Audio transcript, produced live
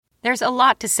There's a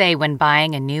lot to say when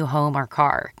buying a new home or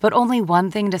car, but only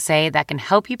one thing to say that can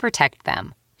help you protect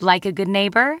them. Like a good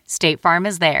neighbor, State Farm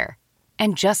is there.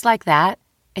 And just like that,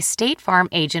 a State Farm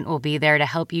agent will be there to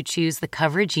help you choose the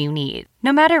coverage you need,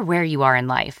 no matter where you are in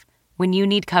life. When you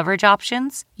need coverage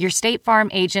options, your State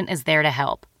Farm agent is there to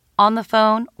help, on the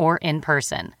phone or in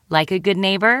person. Like a good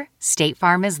neighbor, State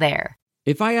Farm is there.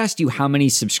 If I asked you how many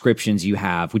subscriptions you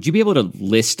have, would you be able to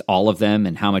list all of them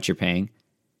and how much you're paying?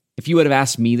 If you would have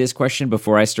asked me this question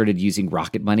before I started using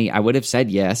Rocket Money, I would have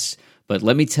said yes, but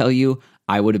let me tell you,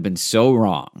 I would have been so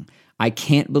wrong. I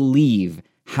can't believe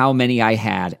how many I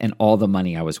had and all the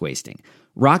money I was wasting.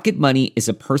 Rocket Money is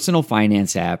a personal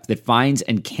finance app that finds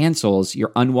and cancels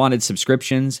your unwanted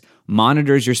subscriptions,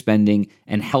 monitors your spending,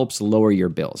 and helps lower your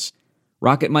bills.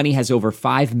 Rocket Money has over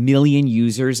 5 million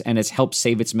users and has helped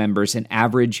save its members an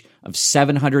average of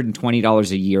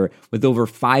 $720 a year with over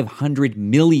 500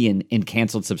 million in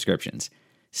canceled subscriptions.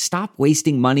 Stop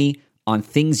wasting money on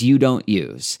things you don't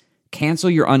use. Cancel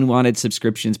your unwanted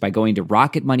subscriptions by going to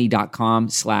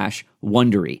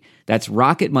rocketmoney.com/Wondery. That's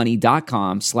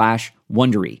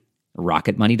rocketmoney.com/Wondery.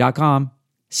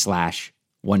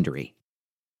 rocketmoney.com/Wondery.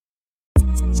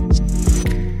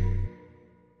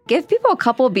 Give people a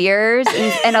couple beers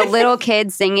and a little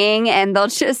kid singing, and they'll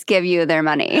just give you their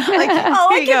money. Like, all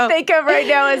I can think of right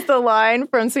now is the line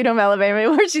from Sweet Home Alabama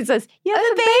where she says, "You have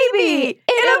a baby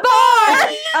in a bar."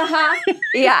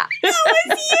 Yeah. That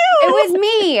was you. It was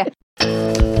me.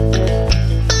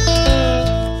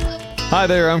 Hi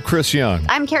there, I'm Chris Young.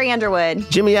 I'm Carrie Underwood.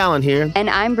 Jimmy Allen here. And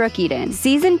I'm Brooke Eden.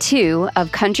 Season 2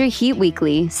 of Country Heat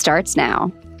Weekly starts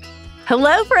now.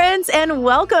 Hello, friends, and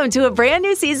welcome to a brand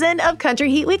new season of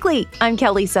Country Heat Weekly. I'm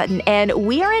Kelly Sutton, and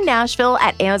we are in Nashville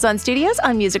at Amazon Studios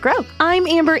on Music Row. I'm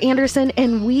Amber Anderson,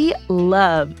 and we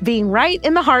love being right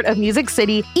in the heart of Music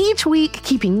City each week,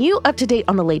 keeping you up to date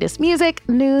on the latest music,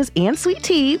 news, and sweet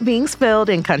tea being spilled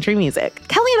in country music.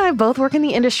 Kelly and I both work in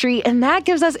the industry, and that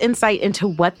gives us insight into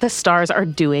what the stars are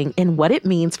doing and what it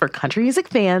means for country music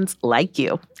fans like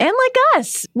you. And like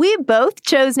us, we both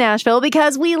chose Nashville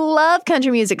because we love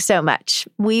country music so much.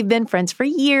 We've been friends for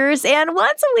years, and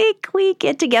once a week we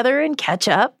get together and catch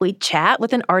up. We chat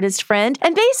with an artist friend,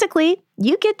 and basically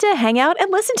you get to hang out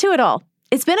and listen to it all.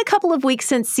 It's been a couple of weeks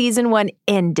since season 1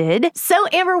 ended. So,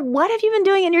 Amber, what have you been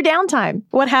doing in your downtime?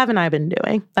 What haven't I been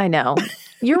doing? I know.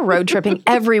 You're road tripping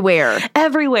everywhere.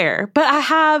 Everywhere. But I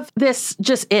have this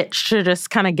just itch to just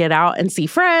kind of get out and see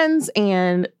friends.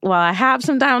 And while I have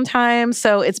some downtime,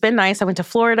 so it's been nice. I went to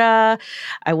Florida.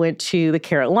 I went to the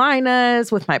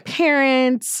Carolinas with my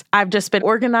parents. I've just been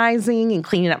organizing and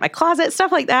cleaning up my closet,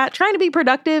 stuff like that, trying to be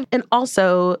productive and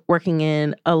also working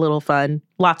in a little fun.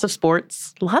 Lots of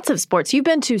sports. Lots of sports. You've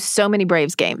been to so many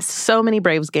Braves games. So many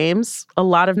Braves games. A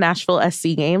lot of Nashville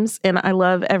SC games. And I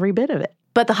love every bit of it.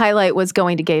 But the highlight was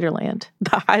going to Gatorland.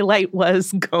 The highlight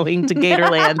was going to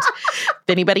Gatorland. If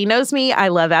anybody knows me, I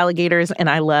love alligators and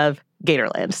I love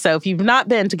Gatorland. So if you've not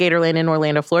been to Gatorland in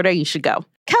Orlando, Florida, you should go.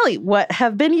 Kelly, what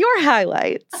have been your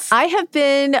highlights? I have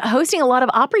been hosting a lot of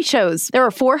Opry shows. There were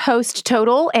 4 hosts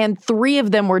total, and 3 of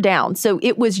them were down. So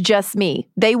it was just me.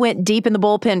 They went deep in the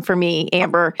bullpen for me,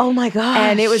 Amber. Oh my gosh.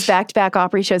 And it was back-to-back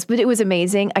Opry shows, but it was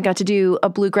amazing. I got to do a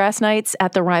Bluegrass Nights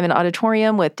at the Ryman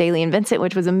Auditorium with Daly and Vincent,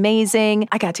 which was amazing.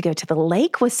 I got to go to the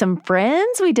lake with some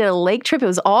friends. We did a lake trip. It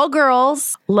was all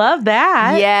girls. Love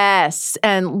that. Yes.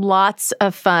 And lots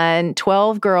of fun.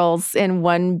 12 girls in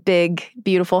one big,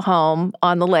 beautiful home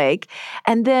on the lake.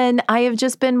 And then I have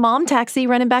just been mom taxi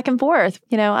running back and forth.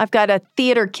 You know, I've got a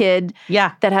theater kid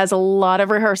that has a lot of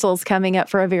rehearsals coming up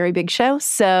for a very big show.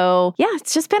 So yeah,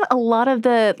 it's just been a lot of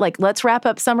the, like, let's wrap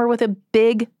up summer with a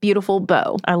big, beautiful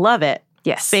bow. I love it.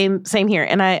 Yes. Same here.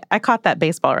 And I caught that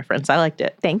baseball reference. I liked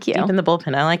it. Thank you. Deep in the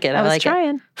bullpen. I like it. I was like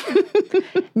trying.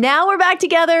 Now we're back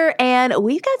together, and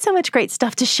we've got so much great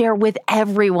stuff to share with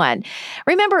everyone.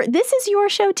 Remember, this is your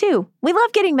show too. We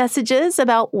love getting messages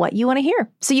about what you want to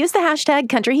hear. So use the hashtag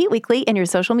Country Heat Weekly in your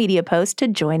social media posts to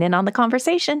join in on the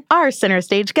conversation. Our center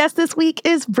stage guest this week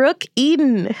is Brooke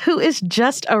Eden, who is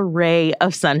just a ray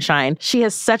of sunshine. She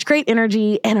has such great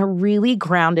energy and a really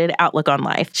grounded outlook on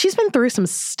life. She's been through some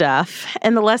stuff,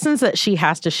 and the lessons that she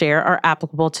has to share are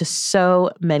applicable to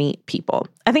so many people.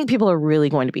 I think people are really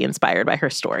going to be inspired by her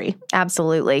story.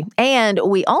 Absolutely. And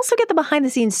we also get the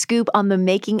behind-the-scenes scoop on the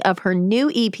making of her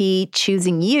new EP,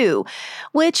 Choosing You,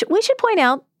 which we should point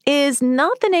out is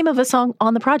not the name of a song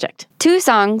on the project. 2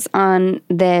 songs on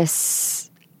this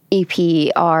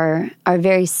EP are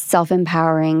very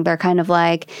self-empowering. They're kind of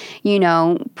like, you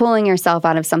know, pulling yourself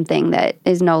out of something that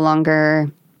is no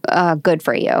longer good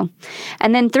for you.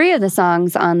 And then 3 of the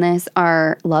songs on this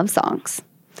are love songs.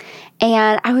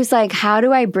 And I was like, how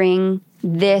do I bring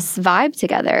this vibe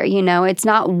together? You know, it's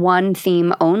not one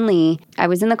theme only. I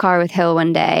was in the car with Hill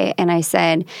one day and I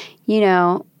said, you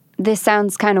know, this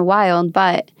sounds kind of wild,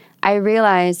 but I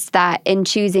realized that in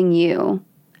choosing you,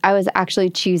 I was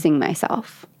actually choosing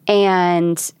myself.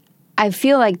 And I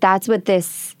feel like that's what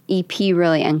this EP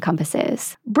really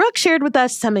encompasses. Brooke shared with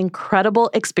us some incredible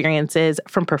experiences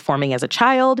from performing as a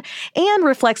child and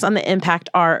reflects on the impact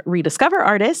our Rediscover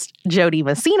artist, Jody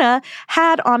Messina,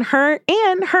 had on her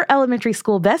and her elementary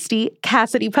school bestie,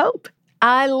 Cassidy Pope.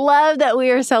 I love that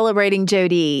we are celebrating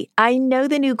Jody. I know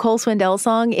the new Cole Swindell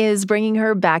song is bringing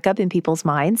her back up in people's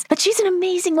minds, but she's an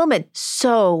amazing woman.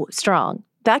 So strong.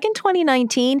 Back in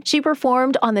 2019, she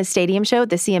performed on the stadium show at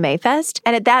the CMA Fest,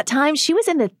 and at that time, she was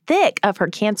in the thick of her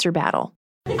cancer battle.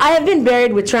 I have been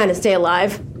buried with trying to stay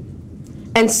alive,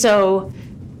 and so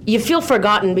you feel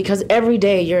forgotten because every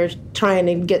day you're trying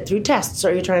to get through tests,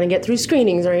 or you're trying to get through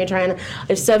screenings, or I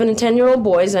have 7 and 10-year-old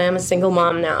boys. I am a single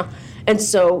mom now. And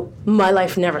so my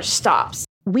life never stops.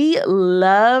 We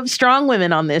love strong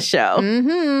women on this show.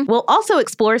 We'll also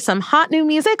explore some hot new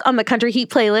music on the Country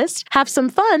Heat playlist, have some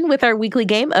fun with our weekly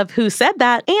game of Who Said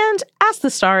That, and ask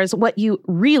the stars what you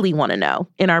really want to know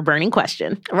in our burning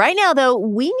question. Right now, though,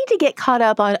 we need to get caught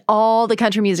up on all the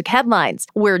country music headlines.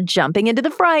 We're jumping into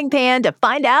the frying pan to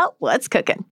find out what's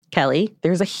cooking. Kelly,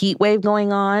 there's a heat wave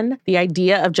going on. The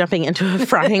idea of jumping into a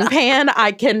frying pan,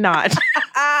 I cannot.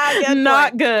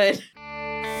 Not good.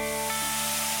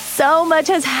 So much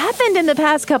has happened in the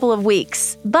past couple of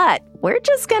weeks, but we're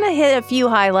just going to hit a few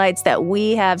highlights that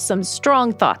we have some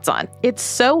strong thoughts on. It's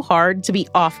so hard to be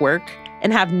off work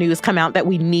and have news come out that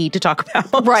we need to talk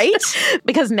about. Right?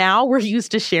 Because now we're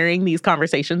used to sharing these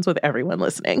conversations with everyone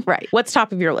listening. Right. What's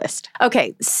top of your list?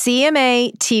 Okay,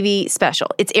 CMA TV special.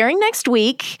 It's airing next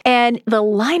week, and the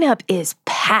lineup is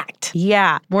packed.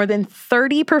 Yeah, more than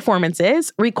 30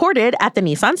 performances recorded at the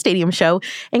Nissan Stadium show,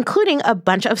 including a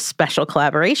bunch of special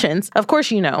collaborations. Of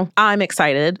course, you know, I'm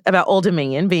excited about Old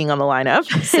Dominion being on the lineup.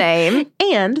 Same.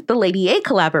 And the Lady A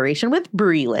collaboration with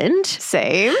Breland.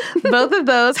 Same. Both of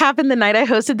those happened the night I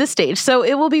hosted the stage, so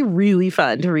it will be really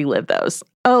fun to relive those.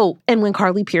 Oh, and when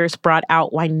Carly Pierce brought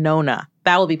out Winona,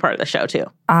 that will be part of the show too.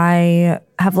 I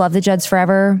have loved the Judds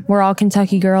forever. We're all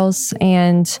Kentucky girls.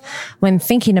 And when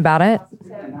thinking about it,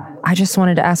 I just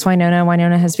wanted to ask Winona.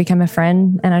 Winona has become a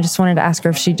friend, and I just wanted to ask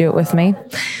her if she'd do it with me.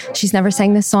 She's never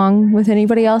sang this song with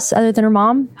anybody else other than her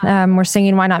mom. We're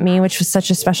singing Why Not Me, which was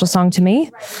such a special song to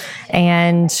me.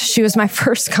 And she was my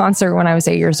first concert when I was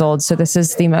 8 years old. So this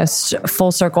is the most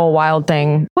full circle wild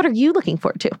thing. What are you looking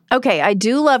forward to? Okay, I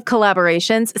do love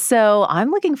collaborations. So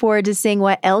I'm looking forward to seeing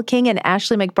what Elle King and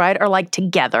Ashley McBride are like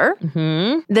together.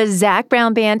 The Zac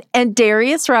Brown Band and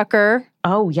Darius Rucker.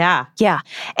 Oh, yeah. Yeah.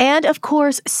 And of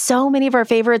course, so many of our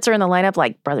favorites are in the lineup,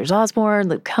 like Brothers Osborne,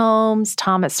 Luke Combs,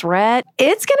 Thomas Rhett.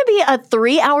 It's going to be a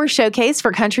 3-hour showcase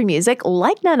for country music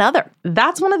like none other.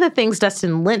 That's one of the things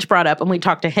Dustin Lynch brought up when we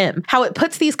talked to him, how it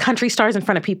puts these country stars in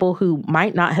front of people who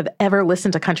might not have ever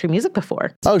listened to country music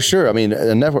before. Oh, sure. I mean,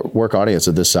 a network audience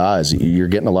of this size, you're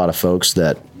getting a lot of folks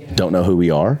that don't know who we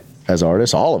are as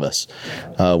artists, all of us.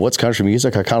 What's country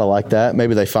music? I kind of like that.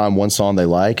 Maybe they find one song they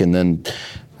like, and then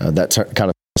that kind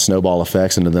of snowball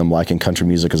effects into them liking country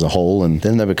music as a whole, and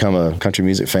then they become a country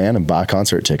music fan and buy a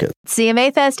concert ticket.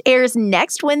 CMA Fest airs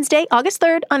next Wednesday, August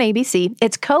 3rd on ABC.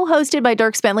 It's co-hosted by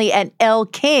Dierks Bentley and Elle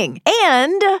King.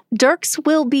 And Dierks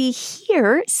will be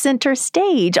here center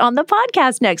stage on the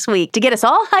podcast next week to get us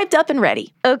all hyped up and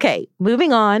ready. Okay,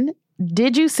 moving on.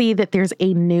 Did you see that there's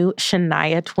a new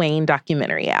Shania Twain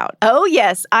documentary out? Oh,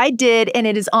 yes, I did, and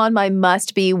it is on my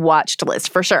must-be watched list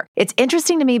for sure. It's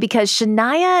interesting to me because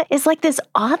Shania is like this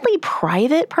oddly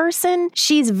private person.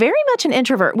 She's very much an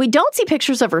introvert. We don't see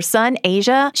pictures of her son,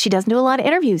 Asia. She doesn't do a lot of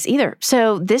interviews either.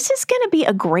 So this is going to be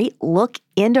a great look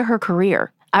into her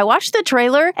career. I watched the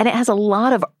trailer, and it has a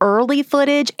lot of early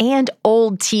footage and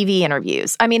old TV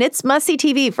interviews. I mean, it's must-see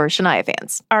TV for Shania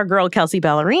fans. Our girl Kelsey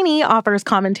Ballerini offers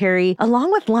commentary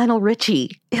along with Lionel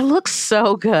Richie. It looks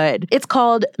so good. It's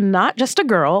called Not Just a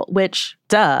Girl, which,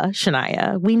 duh,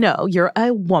 Shania, we know you're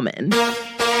a woman.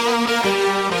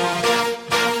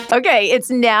 Okay, it's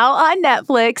now on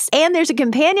Netflix, and there's a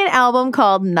companion album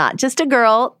called Not Just a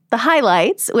Girl, The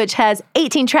Highlights, which has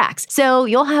 18 tracks. So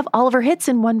you'll have all of her hits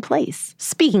in one place.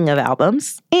 Speaking of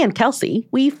albums, and Kelsey,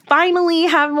 we finally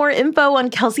have more info on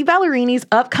Kelsey Ballerini's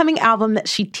upcoming album that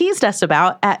she teased us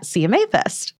about at CMA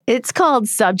Fest. It's called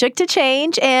Subject to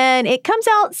Change, and it comes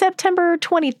out September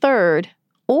 23rd.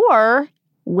 Or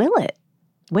will it?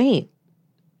 Wait,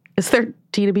 is there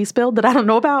tea to be spilled that I don't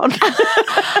know about?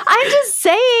 I'm just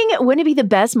saying, wouldn't it be the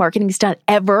best marketing stunt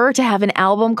ever to have an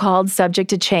album called Subject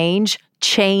to Change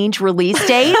release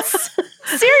dates?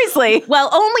 Seriously. Well,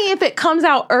 only if it comes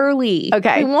out early.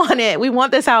 Okay. We want it. We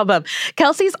want this album.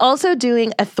 Kelsey's also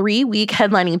doing a 3-week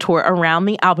headlining tour around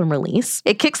the album release.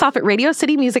 It kicks off at Radio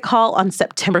City Music Hall on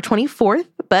September 24th,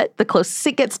 but the closest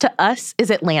it gets to us is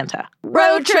Atlanta.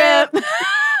 Road trip.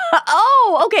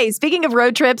 Oh, okay. Speaking of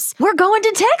road trips, we're going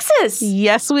to Texas.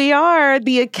 Yes, we are.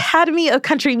 The Academy of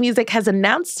Country Music has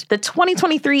announced the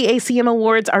 2023 ACM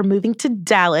Awards are moving to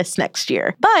Dallas next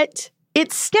year, but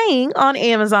it's staying on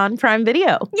Amazon Prime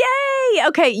Video. Yay!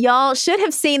 Okay, y'all should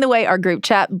have seen the way our group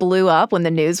chat blew up when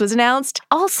the news was announced.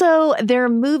 Also, they're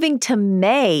moving to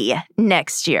May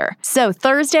next year. So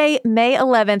Thursday, May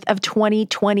 11th of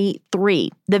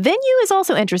 2023. The venue is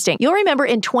also interesting. You'll remember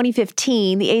in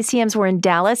 2015, the ACMs were in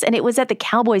Dallas, and it was at the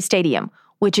Cowboys Stadium,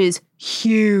 which is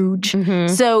huge.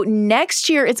 So next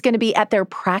year, it's going to be at their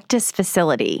practice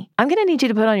facility. I'm going to need you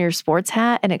to put on your sports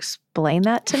hat and explain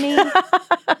that to me.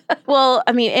 Well,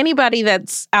 I mean, anybody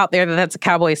that's out there that's a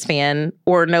Cowboys fan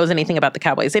or knows anything about the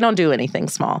Cowboys, they don't do anything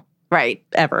small. Right.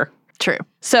 Ever. True.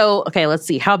 So, okay, let's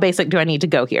see. How basic do I need to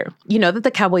go here? You know that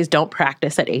the Cowboys don't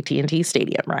practice at AT&T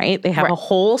Stadium, right? They have a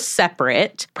whole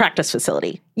separate practice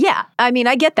facility. Yeah. I mean,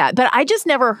 I get that. But I just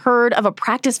never heard of a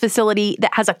practice facility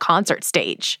that has a concert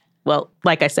stage. Well,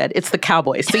 like I said, it's the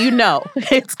Cowboys. So you know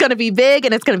it's going to be big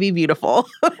and it's going to be beautiful.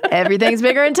 Everything's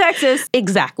bigger in Texas.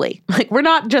 Exactly. Like, we're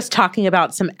not just talking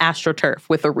about some AstroTurf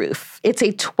with a roof. It's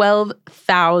a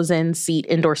 12,000-seat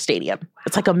indoor stadium.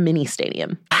 It's like a mini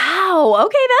stadium. Wow.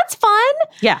 Okay, that's fun.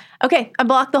 Yeah. Okay, I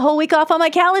blocked the whole week off on my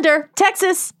calendar.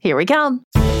 Texas, here we come.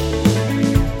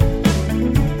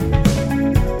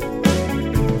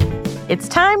 It's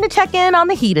time to check in on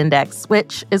the Heat Index,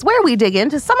 which is where we dig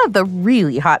into some of the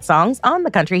really hot songs on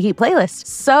the Country Heat playlist.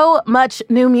 So much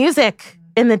new music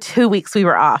in the 2 weeks we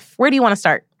were off. Where do you want to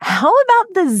start? How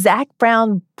about the Zac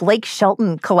Brown-Blake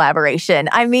Shelton collaboration?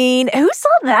 I mean, who saw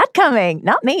that coming?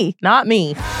 Not me. Not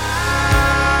me.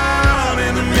 I'm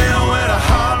in the middle where the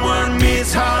hard work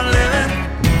meets hard living.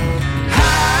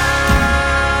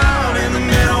 I'm in the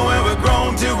middle where we're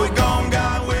grown till we're gone,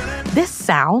 God willing. This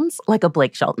sounds like a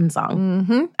Blake Shelton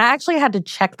song. I actually had to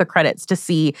check the credits to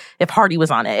see if Hardy was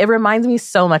on it. It reminds me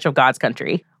so much of God's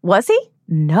Country. Was he?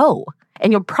 No.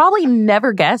 And you'll probably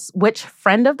never guess which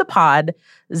friend of the pod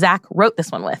Zach wrote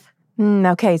this one with.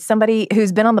 Okay, somebody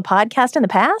who's been on the podcast in the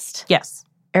past? Yes.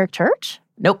 Eric Church?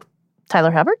 Nope.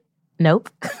 Tyler Hubbard? Nope.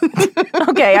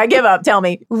 Okay, I give up. Tell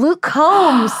me. Luke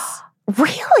Combs.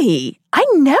 Really? I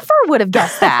never would have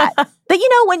guessed that. But you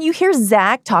know, when you hear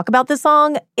Zach talk about this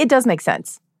song, it does make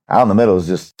sense. Out in the Middle is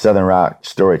just Southern rock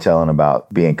storytelling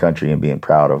about being country and being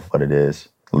proud of what it is.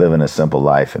 Living a simple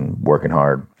life and working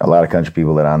hard. A lot of country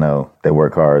people that I know, they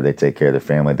work hard, they take care of their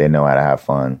family, they know how to have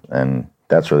fun. And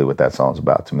that's really what that song's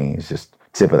about to me. It's just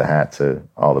tip of the hat to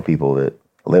all the people that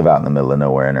live out in the middle of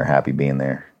nowhere and are happy being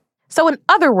there. So in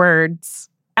other words,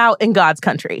 out in God's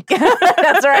country.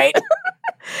 That's right.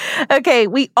 Okay,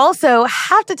 we also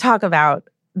have to talk about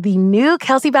the new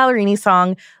Kelsey Ballerini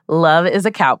song, Love is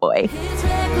a Cowboy. It's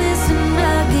reckless and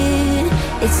rugged.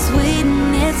 It's sweet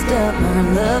and it's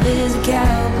stubborn. Love is a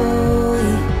cowboy.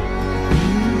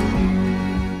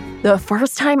 The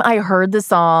first time I heard the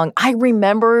song, I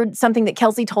remembered something that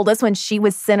Kelsey told us when she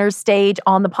was center stage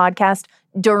on the podcast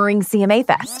during CMA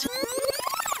Fest.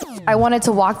 I wanted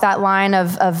to walk that line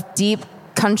of deep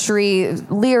country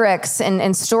lyrics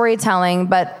and storytelling,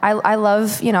 but I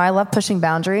love pushing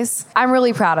boundaries. I'm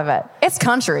really proud of it. It's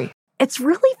country. It's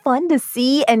really fun to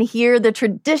see and hear the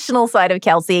traditional side of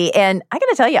Kelsey, and I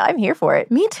gotta tell you, I'm here for it.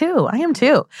 Me too. I am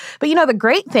too. But you know, the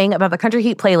great thing about the Country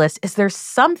Heat playlist is there's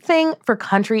something for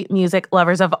country music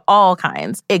lovers of all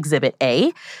kinds. Exhibit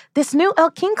A, this new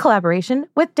El King collaboration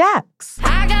with Dax.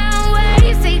 I got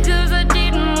wasted 'cause I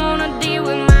didn't want to deal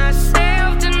with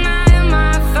myself tonight.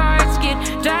 My thoughts get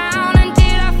down until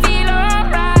I feel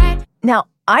alright. Now,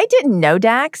 I didn't know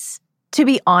Dax. To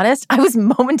be honest, I was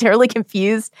momentarily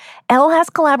confused. Elle has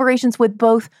collaborations with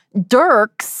both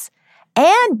Dirks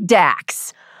and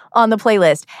Dax on the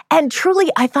playlist. And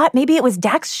truly, I thought maybe it was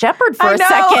Dax Shepard for a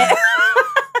second.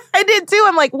 I did too.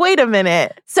 I'm like, wait a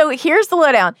minute. So here's the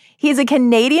lowdown. He's a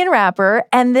Canadian rapper,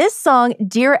 and this song,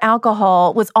 Dear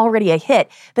Alcohol, was already a hit.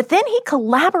 But then he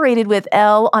collaborated with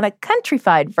Elle on a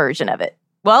countrified version of it.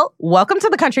 Well, welcome to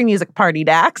the country music party,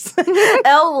 Dax.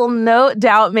 Elle will no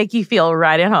doubt make you feel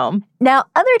right at home. Now,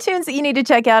 other tunes that you need to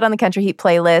check out on the Country Heat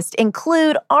playlist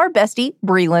include our bestie,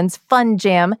 Breland's Fun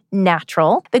Jam,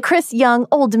 Natural, the Chris Young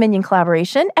Old Dominion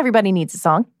collaboration, Everybody Needs a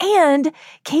Song, and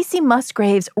Casey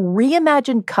Musgrave's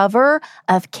reimagined cover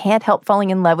of Can't Help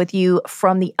Falling in Love with You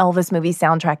from the Elvis movie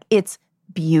soundtrack. It's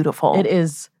beautiful. It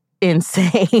is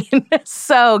insane.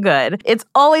 So good. It's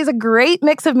always a great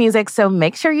mix of music, so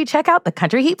make sure you check out the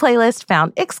Country Heat playlist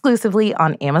found exclusively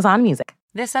on Amazon Music.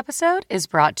 This episode is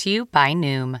brought to you by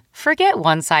Noom. Forget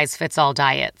one-size-fits-all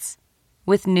diets.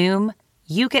 With Noom,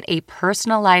 you get a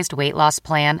personalized weight loss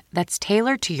plan that's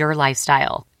tailored to your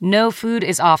lifestyle. No food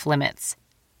is off limits.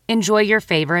 Enjoy your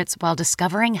favorites while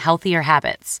discovering healthier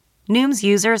habits. Noom's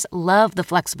users love the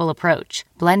flexible approach,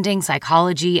 blending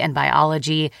psychology and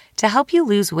biology to help you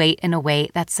lose weight in a way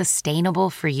that's sustainable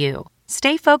for you.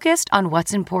 Stay focused on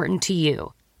what's important to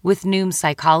you with Noom's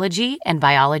psychology and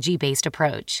biology-based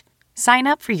approach. Sign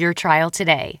up for your trial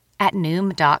today at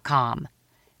Noom.com.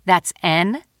 That's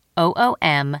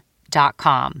Noom.com.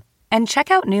 And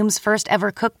check out Noom's first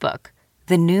ever cookbook,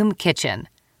 The Noom Kitchen,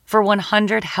 for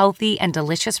 100 healthy and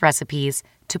delicious recipes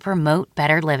to promote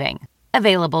better living.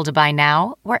 Available to buy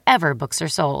now wherever books are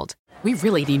sold. We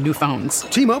really need new phones.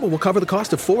 T-Mobile will cover the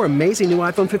cost of 4 amazing new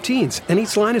iPhone 15s, and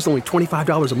each line is only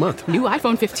 $25 a month. New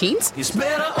iPhone 15s? It's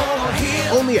better over here.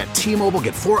 Only at T-Mobile,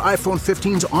 get 4 iPhone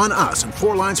 15s on us and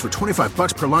 4 lines for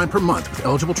 $25 per line per month with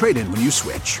eligible trade-in when you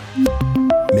switch.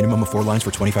 Minimum of 4 lines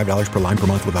for $25 per line per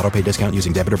month with autopay discount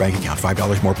using debit or bank account.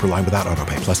 $5 more per line without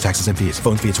autopay, plus taxes and fees.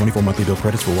 Phone fee at 24 monthly bill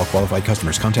credits for well-qualified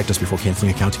customers. Contact us before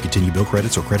canceling account to continue bill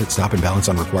credits or credit stop and balance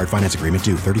on required finance agreement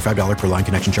due. $35 per line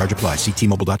connection charge applies. See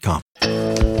T-Mobile.com.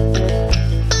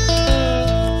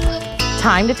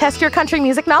 Time to test your country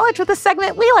music knowledge with a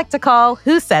segment we like to call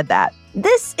Who Said That?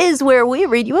 This is where we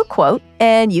read you a quote,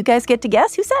 and you guys get to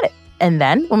guess who said it. And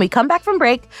then, when we come back from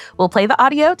break, we'll play the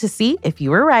audio to see if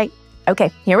you were right.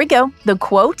 Okay, here we go. The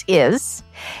quote is,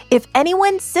 if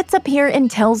anyone sits up here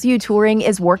and tells you touring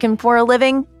is working for a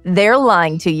living, they're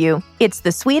lying to you. It's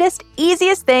the sweetest,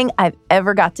 easiest thing I've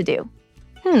ever got to do.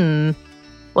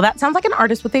 Well, that sounds like an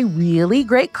artist with a really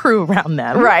great crew around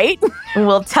them. Right?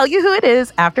 We'll tell you who it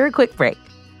is after a quick break.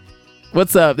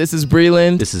 What's up? This is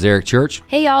Breland. This is Eric Church.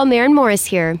 Hey, y'all. Maren Morris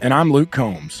here. And I'm Luke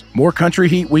Combs. More Country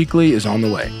Heat Weekly is on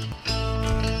the way.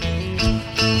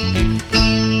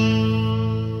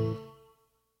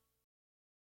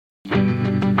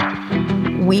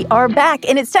 We are back,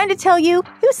 and it's time to tell you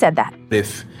who said that.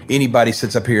 If anybody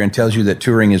sits up here and tells you that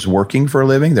touring is working for a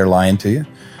living, they're lying to you.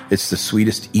 It's the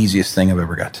sweetest, easiest thing I've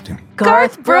ever got to do.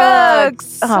 Garth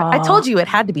Brooks! I told you it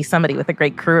had to be somebody with a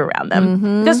great crew around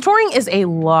them. Because touring is a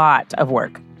lot of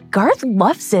work. Garth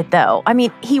loves it, though. I mean,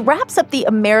 he wraps up the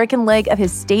American leg of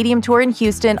his stadium tour in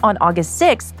Houston on August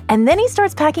 6th, and then he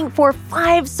starts packing for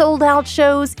 5 sold-out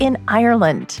shows in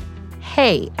Ireland.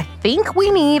 Hey, I think we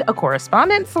need a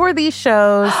correspondent for these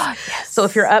shows. Yes. So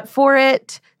if you're up for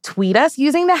it, tweet us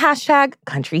using the hashtag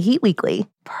 #CountryHeatWeekly.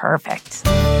 Perfect.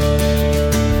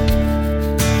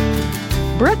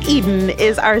 Brooke Eden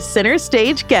is our center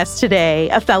stage guest today,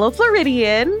 a fellow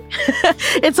Floridian.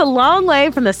 It's a long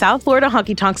way from the South Florida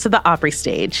honky-tonks to the Opry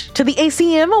stage, to the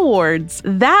ACM Awards.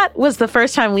 That was the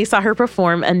first time we saw her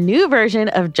perform a new version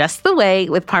of Just the Way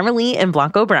with Parmalee and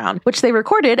Blanco Brown, which they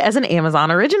recorded as an Amazon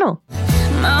original.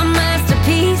 My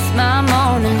masterpiece, my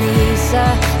Mona Lisa,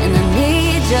 and I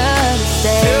need you to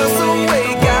stay. Just the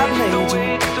way God made you.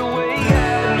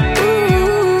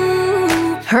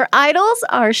 Her idols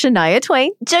are Shania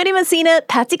Twain, Jody Messina,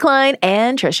 Patsy Cline,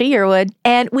 and Trisha Yearwood.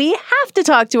 And we have to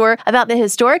talk to her about the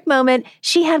historic moment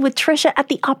she had with Trisha at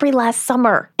the Opry last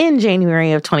summer. In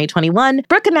January of 2021,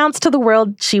 Brooke announced to the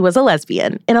world she was a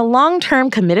lesbian in a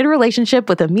long-term committed relationship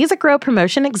with a Music Row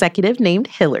promotion executive named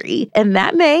Hillary. And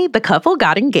that May, the couple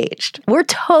got engaged. We're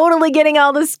totally getting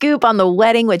all the scoop on the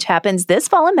wedding, which happens this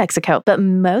fall in Mexico. But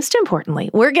most importantly,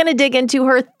 we're going to dig into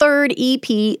her third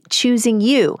EP, Choosing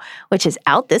You, which is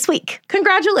out this week.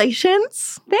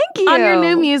 Congratulations. Thank you. On your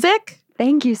new music.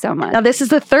 Thank you so much. Now, this is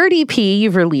the third EP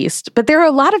you've released, but there are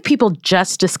a lot of people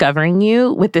just discovering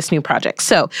you with this new project.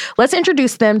 So let's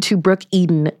introduce them to Brooke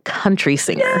Eden, country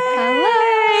singer. Hello.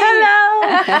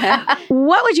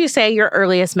 What would you say your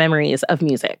earliest memories of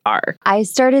music are? I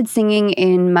started singing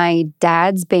in my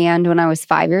dad's band when I was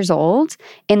 5 years old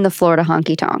in the Florida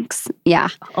honky tonks. Yeah.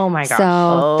 Oh my gosh.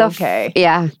 So okay.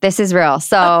 This is real.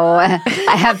 So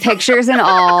I have pictures and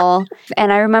all.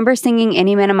 And I remember singing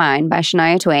Any Man of Mine by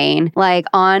Shania Twain, like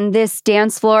on this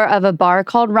dance floor of a bar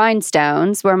called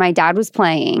Rhinestones where my dad was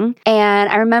playing. And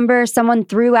I remember someone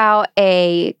threw out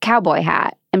a cowboy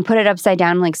hat and and put it upside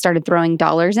down and like started throwing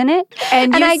dollars in it.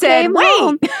 And you I said, came wait.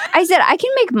 home. I said, I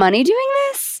can make money doing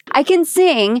this. I can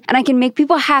sing and I can make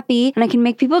people happy and I can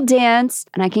make people dance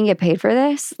and I can get paid for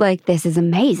this. Like, this is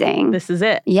amazing. This is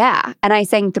it. Yeah. And I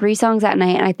sang 3 songs that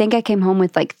night and I think I came home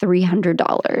with like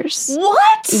 $300.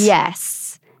 What? Yes.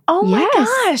 Oh my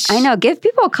Yes. gosh. I know. Give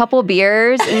people a couple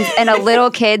beers and a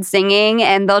little kid singing,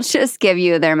 and they'll just give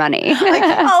you their money. All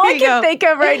I can think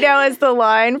of right now is the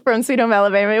line from Sweet Home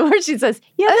Alabama where she says,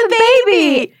 "You have a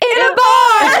baby in a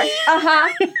bar."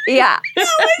 Yeah.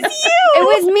 That was you.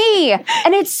 It was me.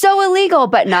 And it's so illegal,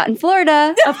 but not in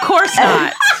Florida. Of course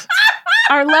not.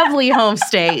 Our lovely home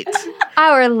state.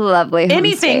 Our lovely home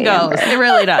Anything state. goes. It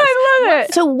really does. I love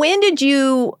it. So when did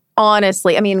you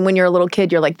honestly, I mean, when you're a little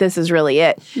kid, you're like, this is really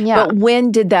it. Yeah. But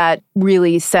when did that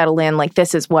really settle in? Like,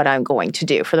 this is what I'm going to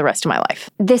do for the rest of my life.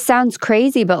 This sounds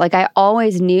crazy, but like I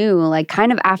always knew, like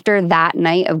kind of after that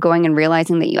night of going and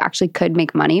realizing that you actually could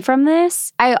make money from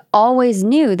this, I always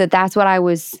knew that that's what I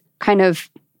was kind of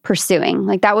pursuing.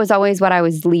 Like that was always what I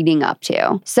was leading up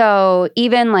to. So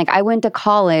even like I went to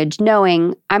college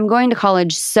knowing I'm going to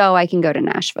college so I can go to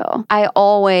Nashville. I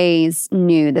always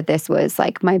knew that this was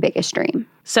like my biggest dream.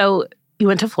 So you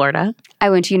went to Florida.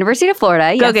 I went to University of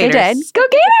Florida. Go Yes, Gators. I did. Go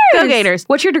Gators! Go Gators.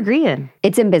 What's your degree in?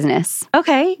 It's in business.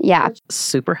 Okay. Yeah.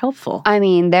 Super helpful. I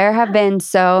mean, there have been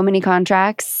so many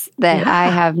contracts that I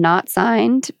have not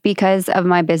signed because of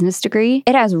my business degree.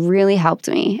 It has really helped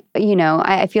me. You know,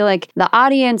 I feel like the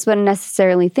audience wouldn't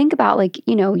necessarily think about like,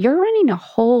 you know, you're running a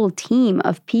whole team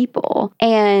of people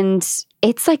and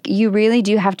it's like you really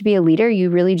do have to be a leader. You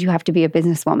really do have to be a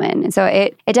businesswoman. And so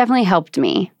it definitely helped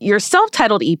me. Your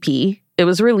self-titled EP, it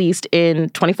was released in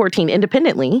 2014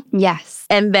 independently. Yes.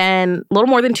 And then a little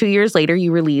more than 2 years later,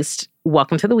 you released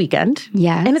Welcome to the Weekend.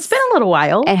 Yes. And it's been a little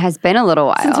while. It has been a little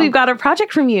while. Since we've got a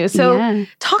project from you. So Yeah.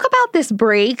 talk about this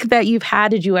break that you've had.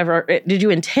 Did you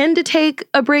intend to take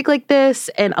a break like this?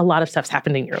 And a lot of stuff's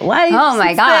happened in your life. Oh my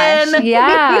since gosh. then.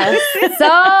 Yeah.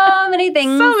 So many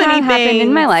things have happened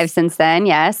in my things. life since then.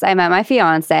 Yes. I met my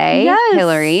fiance, Yes.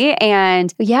 Hillary.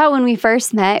 And yeah, when we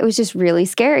first met, it was just really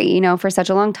scary. You know, for such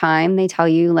a long time, they tell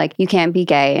you like you can't be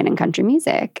gay and in country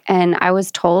music. And I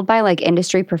was told by like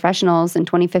industry professionals in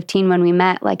 2015 when we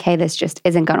met, like, hey, this just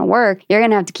isn't going to work. You're going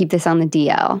to have to keep this on the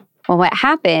DL. Well, what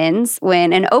happens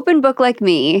when an open book like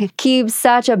me keeps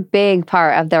such a big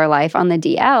part of their life on the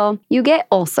DL, you get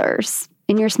ulcers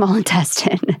in your small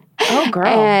intestine. Oh, girl.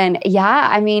 And yeah,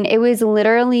 I mean, it was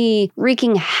literally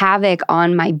wreaking havoc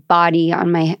on my body,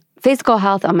 on my physical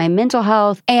health, on my mental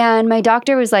health. And my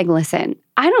doctor was like, listen,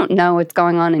 I don't know what's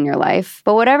going on in your life,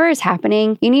 but whatever is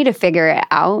happening, you need to figure it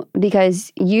out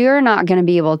because you're not going to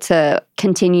be able to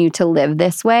continue to live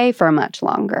this way for much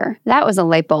longer. That was a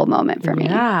light bulb moment for me.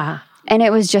 Yeah. And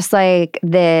it was just like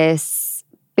this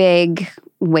big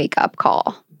wake up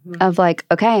call of like,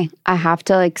 okay, I have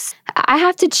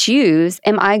to choose.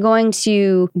 Am I going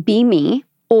to be me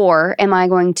or am I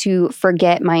going to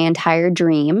forget my entire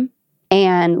dream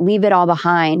and leave it all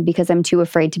behind because I'm too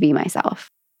afraid to be myself?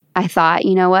 I thought,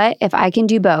 you know what? If I can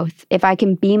do both, if I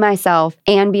can be myself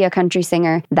and be a country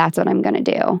singer, that's what I'm going to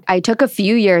do. I took a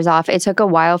few years off. It took a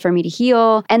while for me to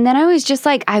heal. And then I was just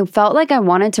like, I felt like I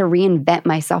wanted to reinvent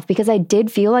myself because I did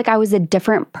feel like I was a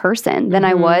different person than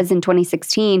I was in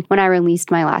 2016 when I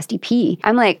released my last EP.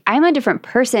 I'm like, I'm a different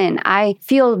person. I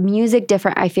feel music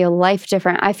different. I feel life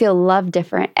different. I feel love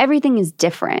different. Everything is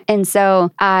different. And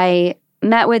so I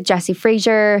met with Jesse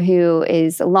Frazier, who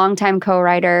is a longtime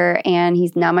co-writer, and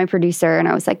he's now my producer. And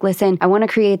I was like, listen, I want to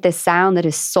create this sound that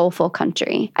is soulful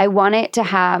country. I want it to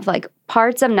have like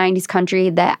parts of 90s country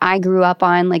that I grew up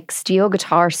on, like steel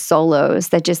guitar solos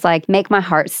that just like make my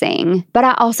heart sing. But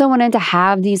I also wanted to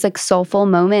have these like soulful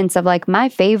moments of like my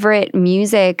favorite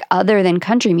music other than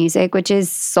country music, which is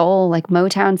soul, like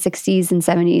Motown 60s and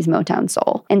 70s Motown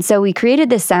soul. And so we created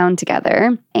this sound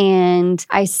together and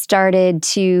I started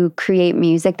to create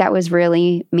music that was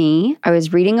really me. I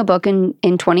was reading a book in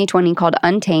 2020 called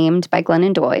Untamed by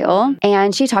Glennon Doyle,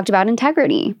 and she talked about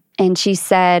integrity. And she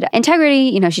said, integrity,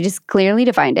 you know, she just clearly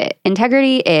defined it.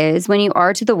 Integrity is when you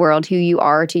are to the world who you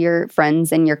are to your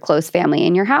friends and your close family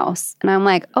in your house. And I'm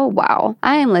like, oh, wow,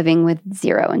 I am living with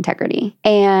zero integrity.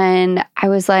 And I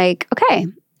was like, okay,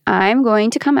 I'm going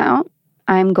to come out.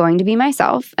 I'm going to be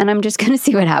myself and I'm just going to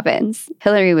see what happens.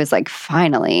 Hillary was like,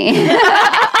 finally.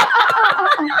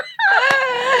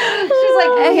 She's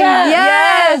like,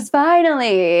 yes,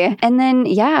 finally. And then,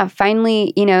 yeah,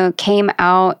 finally, you know, came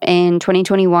out in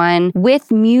 2021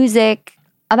 with music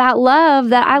about love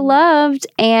that I loved.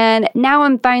 And now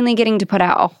I'm finally getting to put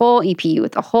out a whole EP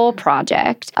with a whole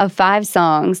project of 5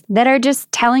 songs that are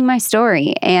just telling my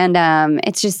story. And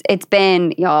it's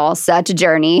been, y'all, such a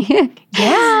journey.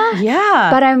 Yeah.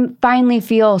 But I finally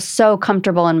feel so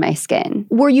comfortable in my skin.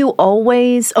 Were you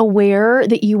always aware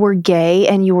that you were gay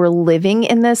and you were living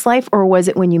in this life? Or was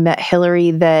it when you met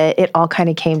Hillary that it all kind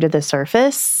of came to the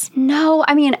surface? No,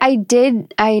 I mean, I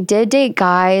did date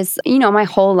guys, my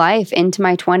whole life into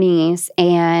my 20s.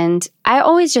 And I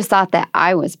always just thought that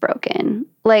I was broken.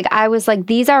 Like, I was like,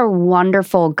 these are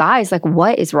wonderful guys. Like,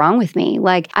 what is wrong with me?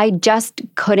 Like, I just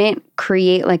couldn't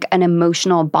create like an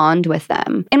emotional bond with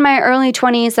them. In my early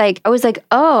 20s, like, I was like,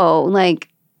 oh, like,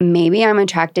 maybe I'm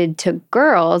attracted to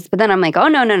girls. But then I'm like, oh,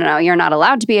 no. You're not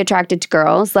allowed to be attracted to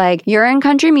girls. Like, you're in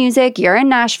country music. You're in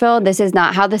Nashville. This is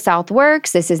not how the South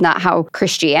works. This is not how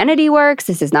Christianity works.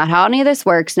 This is not how any of this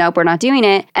works. Nope, we're not doing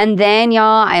it. And then,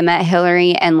 y'all, I met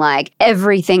Hillary and like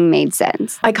everything made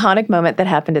sense. Iconic moment that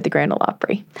happened at the Grand Ole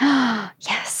Opry.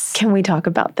 Yes. Can we talk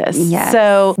about this? Yes.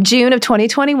 So June of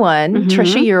 2021,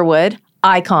 Trisha Yearwood,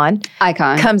 Icon,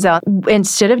 comes out.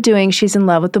 Instead of doing She's in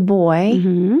Love with the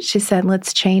Boy, she said,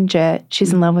 let's change it.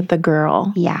 She's in love with the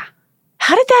girl. Yeah.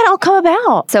 How did that all come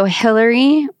about? So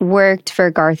Hillary worked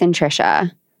for Garth and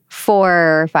Trisha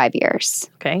for 5 years.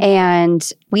 Okay.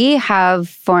 And we have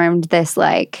formed this,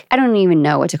 like, I don't even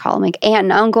know what to call them, like aunt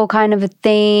and uncle kind of a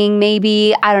thing,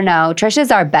 maybe. I don't know.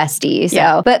 Trisha's our bestie.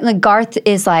 So, but like Garth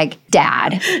is like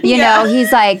dad. You know,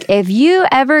 he's like, if you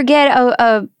ever get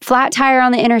a flat tire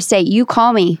on the interstate, you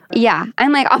call me. Yeah.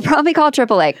 I'm like, I'll probably call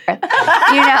AAA.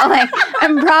 Like,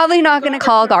 I'm probably not going to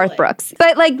call Garth Brooks.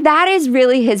 But like, that is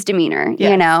really his demeanor,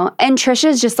 you know? And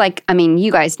Trisha's just like, I mean,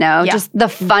 you guys know, just the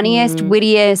funniest,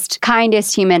 wittiest,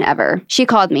 kindest human ever. She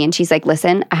called me and she's like,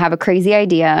 listen, I have a crazy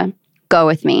idea. Go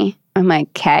with me. I'm like,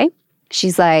 okay.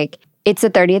 She's like, it's the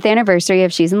 30th anniversary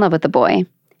of She's in Love with the Boy.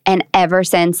 And ever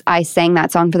since I sang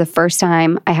that song for the first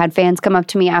time, I had fans come up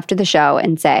to me after the show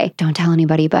and say, don't tell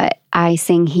anybody, but I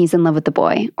sing He's in Love with the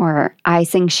Boy, or I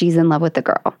sing She's in Love with the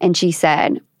Girl. And she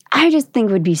said, I just think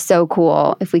it would be so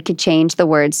cool if we could change the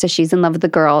words to She's in Love with the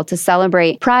Girl to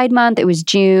celebrate Pride Month. It was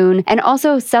June. And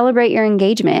also celebrate your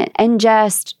engagement and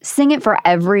just sing it for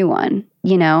everyone,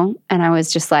 you know? And I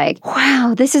was just like,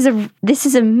 wow, this is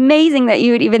amazing that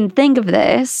you would even think of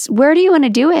this. Where do you want to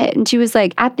do it? And she was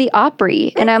like, at the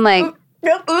Opry. And I'm like,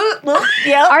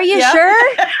 are you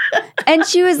sure? And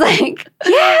she was like,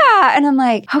 yeah. And I'm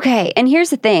like, okay. And here's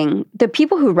the thing. The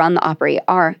people who run the Opry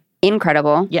are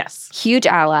incredible. Yes. Huge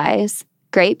allies,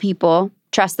 great people,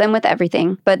 trust them with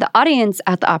everything. But the audience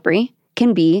at the Opry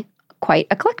can be quite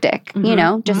eclectic, you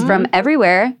know, just from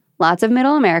everywhere. Lots of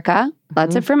middle America,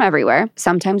 lots of from everywhere,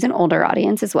 sometimes an older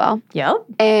audience as well. Yep.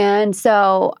 And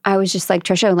so I was just like,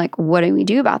 Trisha, like, what do we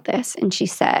do about this? And she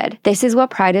said, this is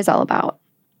what Pride is all about.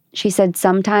 She said,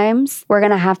 sometimes we're going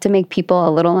to have to make people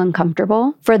a little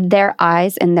uncomfortable for their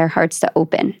eyes and their hearts to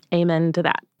open. Amen to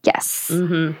that. Yes.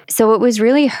 So it was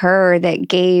really her that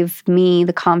gave me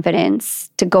the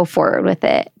confidence to go forward with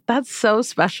it. That's so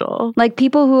special. Like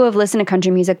people who have listened to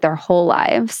country music their whole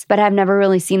lives, but have never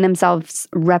really seen themselves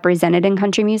represented in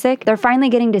country music, they're finally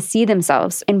getting to see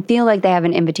themselves and feel like they have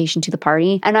an invitation to the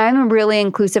party. And I'm a really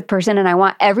inclusive person and I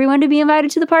want everyone to be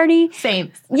invited to the party.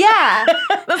 Same. Yeah.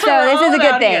 So this is a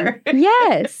good thing. Here.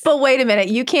 Yes. But wait a minute.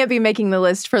 You can't be making the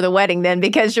list for the wedding then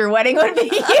because your wedding would be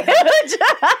huge.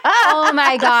 Oh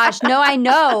my gosh. No, I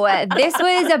know. This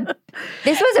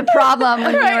was a problem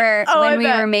when we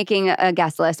were making a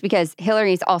guest list because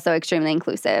Hillary's also extremely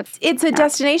inclusive. It's a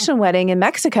destination wedding in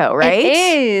Mexico, right? It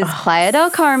is. Playa del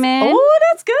Carmen. Oh,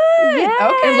 that's good. Yes.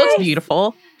 Okay. It looks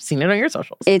beautiful. Seen it on your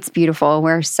socials. It's beautiful.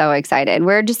 We're so excited.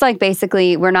 We're just like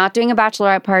basically, we're not doing a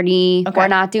bachelorette party. Okay. We're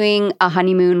not doing a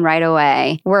honeymoon right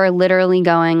away. We're literally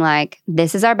going like,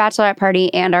 this is our bachelorette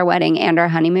party and our wedding and our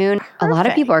honeymoon. Perfect. A lot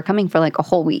of people are coming for like a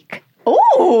whole week.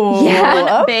 Oh,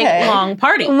 yeah. One big long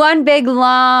party. One big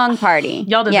long party.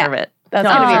 Y'all deserve it. That's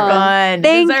going to be fun.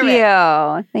 Thank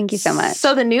you. Thank you so much.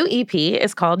 So the new EP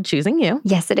is called Choosing You.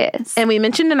 Yes, it is. And we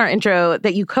mentioned in our intro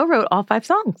that you co-wrote all 5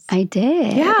 songs. I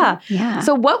did. Yeah.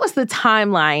 So what was the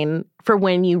timeline for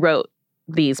when you wrote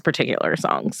these particular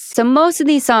songs? So most of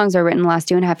these songs are written in the last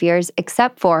 2.5 years,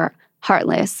 except for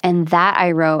Heartless. And that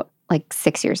I wrote like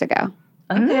 6 years ago.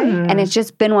 Okay. And it's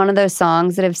just been one of those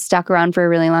songs that have stuck around for a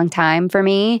really long time for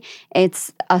me.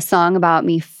 It's a song about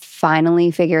me finally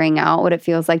figuring out what it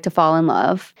feels like to fall in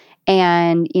love.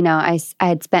 And, you know, I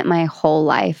had spent my whole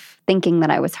life thinking that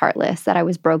I was heartless, that I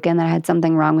was broken, that I had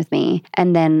something wrong with me.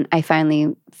 And then I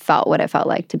finally felt what it felt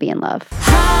like to be in love.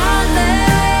 Heartless,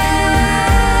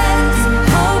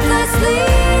 hopelessly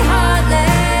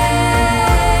heartless.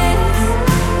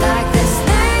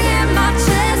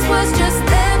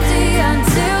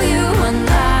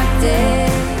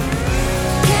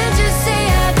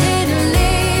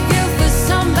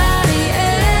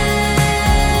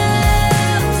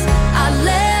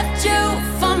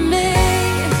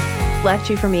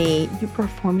 Left You For Me, you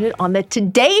performed it on the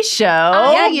Today Show.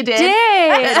 Yeah, you did.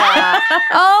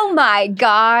 Oh my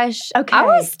gosh. Okay. I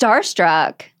was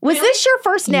starstruck. Was this your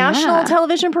first national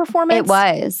television performance? It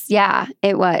was. Yeah,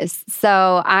 it was.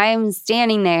 So I'm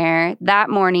standing there that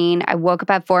morning. I woke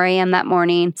up at 4 a.m. that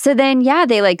morning. So then,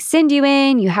 they like send you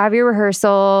in, you have your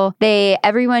rehearsal.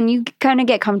 You kind of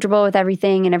get comfortable with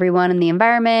everything and everyone in the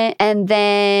environment. And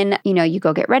then, you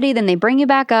go get ready. Then they bring you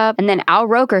back up. And then Al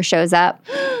Roker shows up.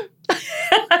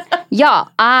 Y'all,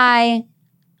 Al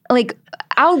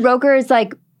Roker is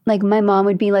like my mom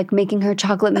would be like making her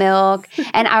chocolate milk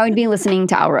and I would be listening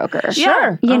to Al Roker.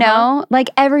 Sure. You know, like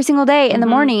every single day in the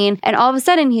morning. And all of a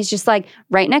sudden he's just like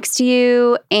right next to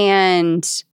you. And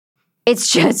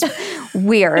it's just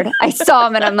weird. I saw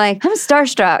him and I'm like, I'm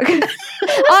starstruck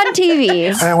on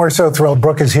TV. And we're so thrilled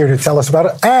Brooke is here to tell us about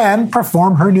it and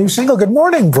perform her new single. Good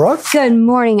morning, Brooke. Good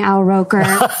morning, Al Roker.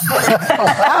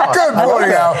 Good morning,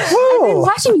 Al. I've been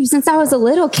watching you since I was a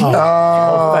little kid.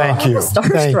 Oh, thank you.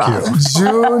 Starstruck. Thank you.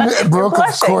 June, Brooke,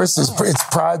 of course, it's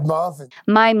Pride Month.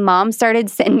 My mom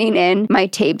started sending in my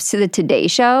tapes to the Today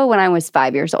Show when I was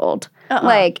 5 years old.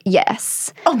 Like,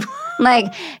 yes.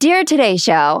 Like, dear Today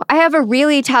Show, I have a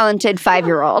really talented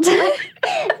 5-year-old.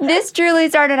 This truly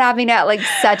started happening at like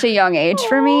such a young age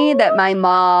for me that my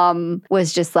mom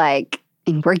was just like,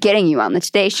 we're getting you on the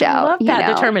Today Show. I love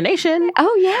that determination.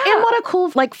 Oh, yeah. And what a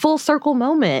cool, like, full circle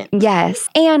moment. Yes.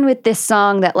 And with this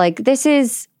song that, like, this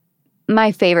is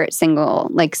my favorite single,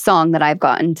 like, song that I've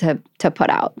gotten to put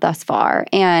out thus far.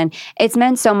 And it's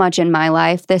meant so much in my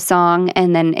life, this song.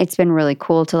 And then it's been really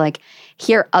cool to, like,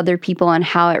 hear other people and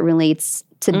how it relates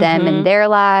to them and their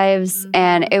lives.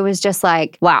 And it was just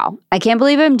like, wow, I can't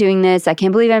believe I'm doing this. I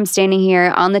can't believe I'm standing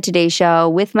here on the Today Show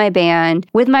with my band,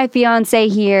 with my fiance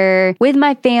here, with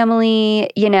my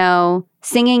family,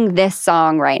 singing this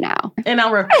song right now. And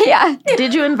Al Roker. Yeah.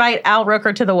 Did you invite Al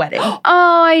Roker to the wedding? Oh,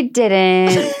 I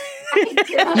didn't.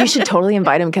 You should totally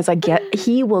invite him because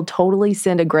he will totally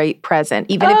send a great present,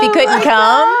 even if he couldn't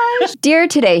come. Gosh. Dear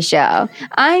Today Show,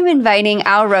 I'm inviting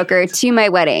Al Roker to my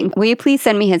wedding. Will you please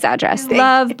send me his address?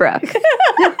 Love, Brooke.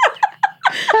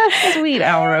 Sweet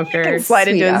Al Roker. Slide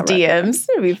into his DMs.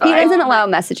 It'll be fine. He doesn't allow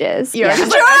messages. You're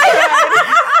just right.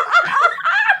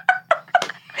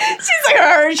 She's like,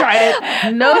 I already tried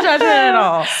it. No judgment at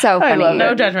all. So funny.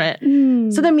 No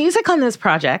judgment. So the music on this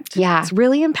project, it's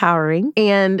really empowering.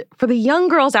 And for the young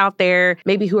girls out there,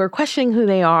 maybe who are questioning who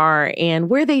they are and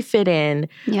where they fit in,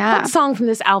 what song from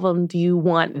this album do you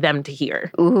want them to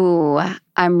hear? Ooh,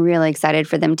 I'm really excited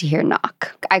for them to hear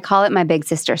Knock. I call it my big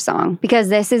sister song because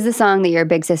this is the song that your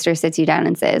big sister sits you down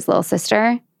and says, little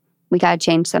sister, we got to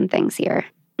change some things here.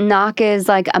 Knock is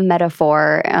like a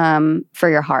metaphor for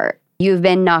your heart. You've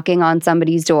been knocking on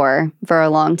somebody's door for a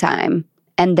long time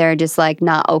and they're just like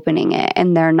not opening it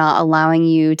and they're not allowing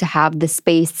you to have the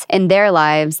space in their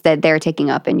lives that they're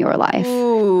taking up in your life.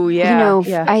 Ooh, yeah.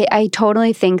 I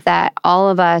totally think that all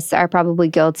of us are probably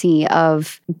guilty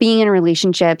of being in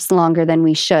relationships longer than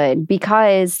we should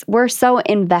because we're so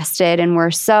invested and we're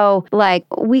so like,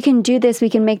 we can do this, we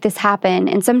can make this happen.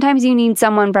 And sometimes you need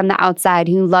someone from the outside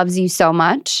who loves you so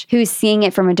much, who's seeing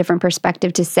it from a different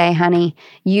perspective to say, honey,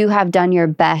 you have done your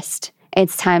best.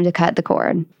 It's time to cut the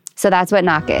cord. So that's what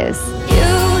Knock is.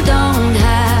 You don't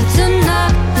have to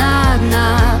knock, knock,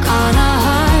 knock on a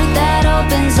heart that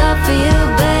opens up for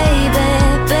you, baby,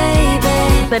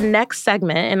 baby. The next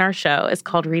segment in our show is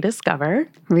called Rediscover.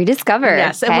 Rediscover.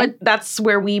 Yes, okay. and that's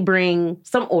where we bring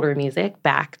some older music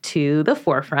back to the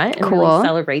forefront and Cool. really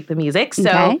celebrate the music.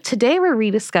 So Okay. today we're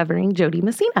rediscovering Jody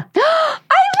Messina.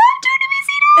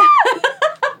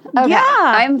 Okay, Yeah.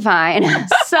 I'm fine.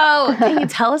 So can you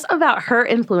tell us about her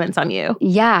influence on you?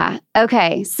 Yeah.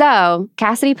 Okay. So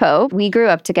Cassidy Pope, we grew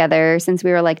up together since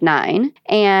we were like 9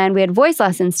 and we had voice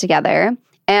lessons together.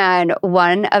 And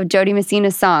one of Jody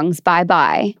Messina's songs, Bye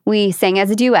Bye, we sang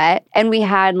as a duet and we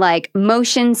had like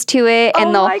motions to it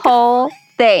and the whole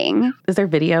thing. Is there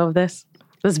video of this?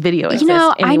 This video exists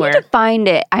I anywhere. need to find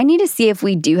it. I need to see if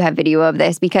we do have video of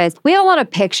this because we have a lot of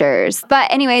pictures.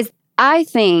 But anyways, I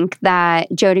think that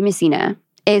Jody Messina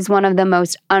is one of the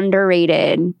most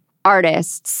underrated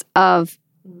artists of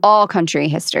all country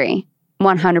history.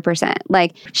 100%.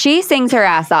 Like, she sings her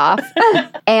ass off.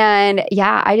 And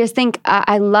yeah, I just think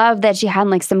I love that she had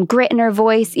like some grit in her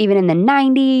voice, even in the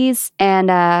 90s. And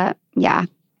yeah,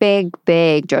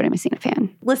 big Jody Messina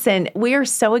fan. Listen, we are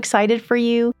so excited for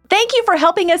you. Thank you for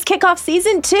helping us kick off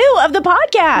season 2 of the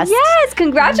podcast. Yes,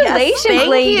 congratulations, Thank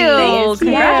ladies. you.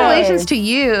 Congratulations to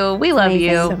you. We love you.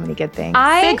 So many good things.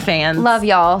 I Big fans. love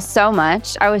y'all so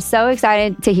much. I was so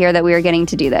excited to hear that we were getting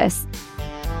to do this.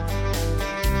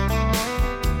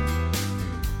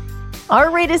 Our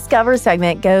Rediscover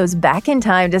segment goes back in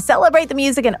time to celebrate the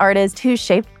music and artists who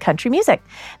shaped country music.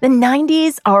 The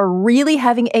 90s are really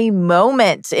having a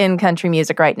moment in country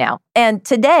music right now. And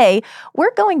today,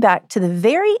 we're going back to the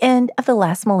very end of the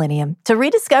last millennium to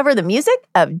rediscover the music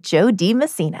of Joe D.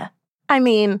 Messina. I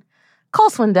mean, Cole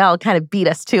Swindell kind of beat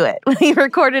us to it when he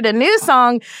recorded a new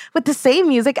song with the same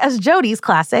music as Jody's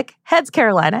classic, Heads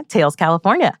Carolina, Tails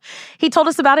California. He told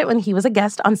us about it when he was a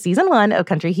guest on Season 1 of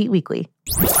Country Heat Weekly.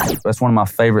 That's one of my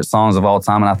favorite songs of all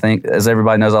time. And I think, as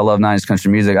everybody knows, I love 90s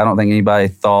country music. I don't think anybody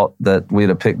thought that we'd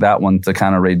have picked that one to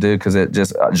kind of redo because it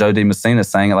just, Joe D. Messina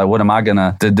sang it. Like, what am I going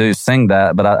to do, sing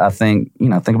that? But I think,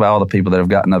 think about all the people that have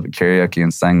gotten up at karaoke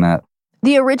and sang that.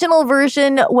 The original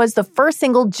version was the first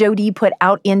single Jody put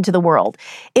out into the world.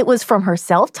 It was from her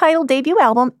self-titled debut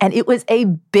album, and it was a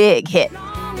big hit.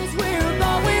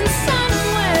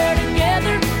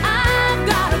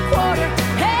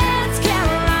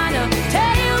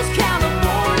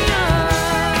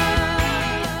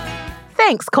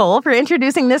 Thanks, Cole, for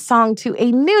introducing this song to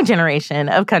a new generation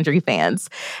of country fans.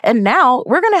 And now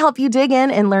we're going to help you dig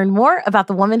in and learn more about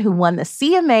the woman who won the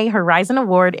CMA Horizon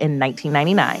Award in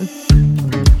 1999.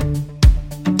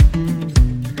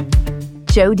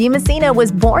 Joe D. Messina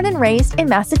was born and raised in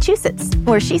Massachusetts,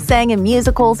 where she sang in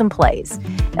musicals and plays.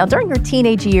 Now, during her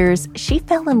teenage years, she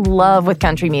fell in love with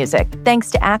country music,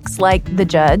 thanks to acts like the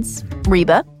Judds,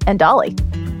 Reba, and Dolly.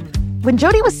 When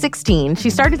Jody was 16, she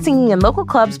started singing in local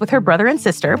clubs with her brother and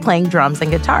sister, playing drums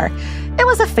and guitar. It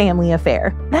was a family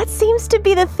affair. That seems to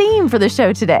be the theme for the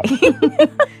show today.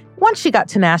 Once she got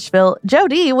to Nashville,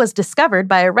 Jody was discovered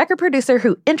by a record producer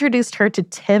who introduced her to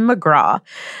Tim McGraw.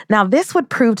 Now, this would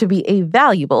prove to be a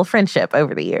valuable friendship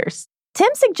over the years. Tim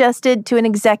suggested to an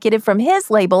executive from his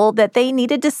label that they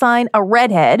needed to sign a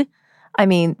redhead. I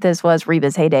mean, this was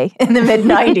Reba's heyday in the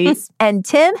mid-90s. And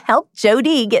Tim helped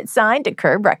Jody get signed to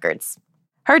Curb Records.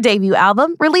 Her debut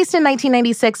album, released in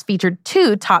 1996, featured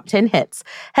 2 top 10 hits,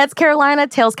 Heads Carolina,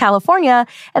 Tails California,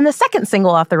 and the second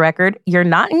single off the record, You're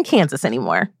Not in Kansas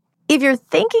Anymore. If you're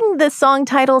thinking the song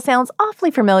title sounds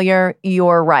awfully familiar,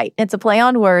 you're right. It's a play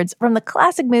on words from the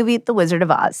classic movie The Wizard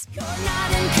of Oz. You're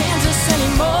not in Kansas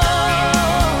anymore.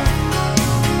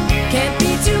 Can't be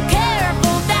too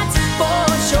careful, that's for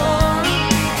sure.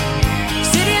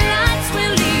 City lights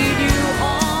will lead you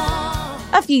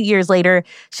on. A few years later,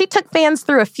 she took fans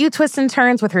through a few twists and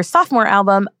turns with her sophomore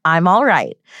album, I'm All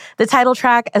Right. The title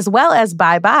track, as well as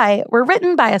Bye Bye, were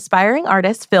written by aspiring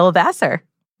artist Phil Vassar.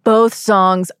 Both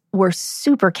songs were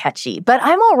super catchy, but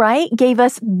I'm All Right gave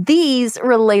us these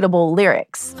relatable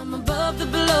lyrics. I'm above the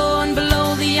below and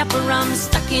below the upper. I'm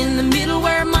stuck in the middle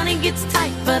where money gets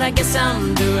tight, but I guess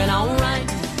I'm doing all right.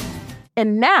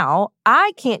 And now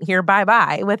I can't hear Bye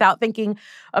Bye without thinking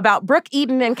about Brooke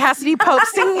Eden and Cassidy Pope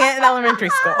singing it in elementary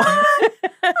school.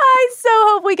 I so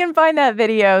hope we can find that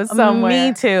video somewhere.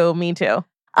 Me too.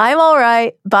 I'm All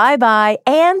Right, Bye Bye,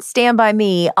 and Stand By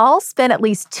Me all spent at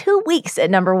least 2 weeks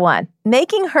at number 1,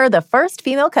 making her the first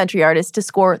female country artist to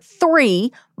score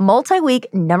 3 multi-week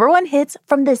number 1 hits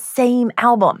from the same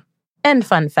album. And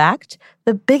fun fact,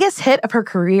 the biggest hit of her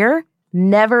career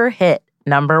never hit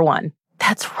number 1.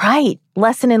 That's right,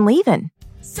 Lesson in Leavin'.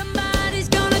 Somebody's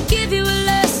gonna give you a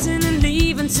lesson in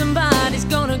leaving. Somebody's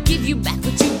gonna give you back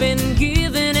what you've been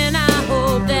given. And I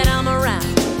hope that I'm around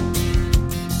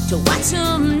to watch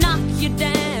them knock you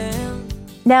down.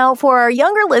 Now, for our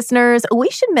younger listeners, we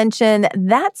should mention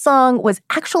that song was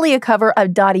actually a cover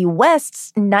of Dottie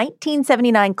West's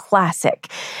 1979 classic.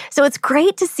 So it's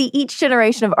great to see each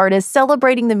generation of artists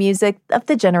celebrating the music of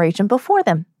the generation before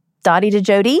them. Dottie to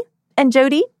Jody, and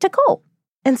Jody to Cole.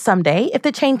 And someday, if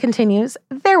the chain continues,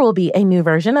 there will be a new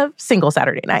version of Single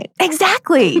Saturday Night.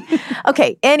 Exactly.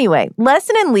 Okay, anyway,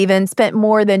 Lesson in Leavin' spent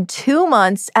more than 2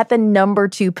 months at the number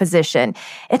 2 position.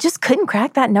 It just couldn't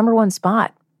crack that number 1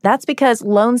 spot. That's because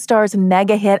Lone Star's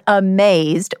mega hit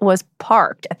Amazed was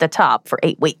parked at the top for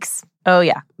 8 weeks. Oh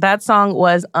yeah, that song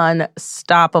was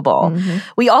unstoppable. Mm-hmm.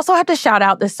 We also have to shout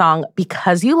out the song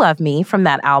Because You Love Me from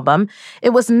that album. It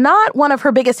was not one of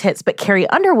her biggest hits, but Carrie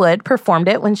Underwood performed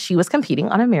it when she was competing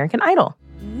on American Idol.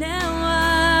 Now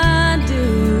I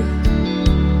do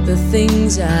the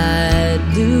things I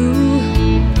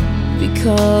do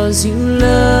because you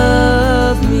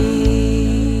love me.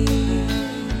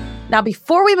 Now,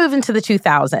 before we move into the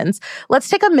 2000s, let's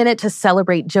take a minute to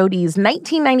celebrate Jody's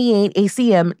 1998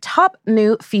 ACM Top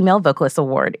New Female Vocalist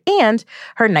Award and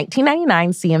her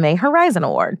 1999 CMA Horizon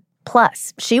Award.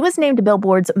 Plus, she was named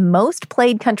Billboard's Most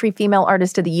Played Country Female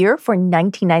Artist of the Year for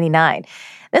 1999.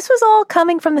 This was all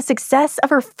coming from the success of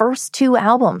her first 2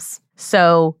 albums.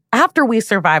 So, after we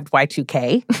survived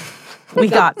Y2K, We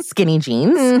got skinny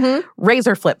jeans,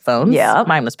 razor flip phones. Yeah.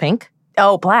 Mine was pink.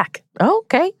 Oh, black.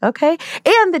 Okay.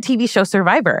 And the TV show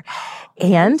Survivor.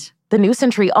 And the New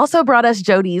Century also brought us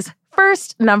Jodi's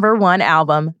first #1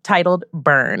 album titled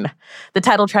Burn. The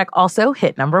title track also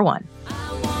hit #1.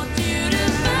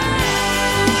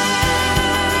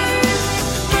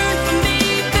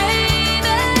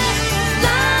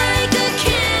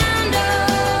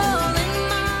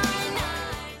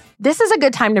 This is a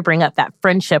good time to bring up that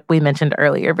friendship we mentioned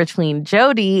earlier between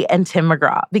Jodi and Tim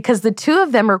McGraw, because the two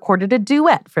of them recorded a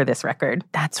duet for this record.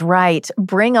 That's right.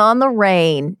 Bring On the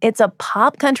Rain. It's a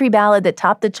pop country ballad that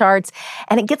topped the charts,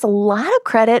 and it gets a lot of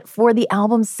credit for the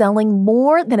album selling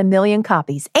more than 1 million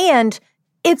copies. And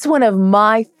it's one of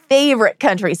my favorite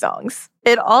country songs.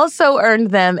 It also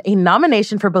earned them a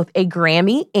nomination for both a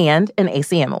Grammy and an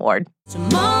ACM award.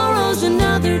 Tomorrow's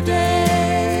another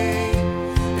day,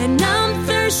 and I'm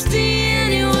thirsty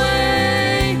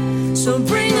anyway, so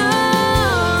bring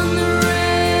on the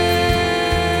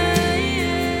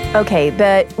rain. Okay,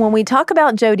 but when we talk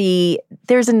about Jodi,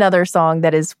 there's another song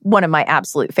that is one of my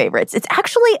absolute favorites. It's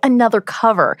actually another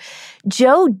cover.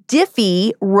 Joe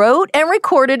Diffie wrote and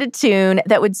recorded a tune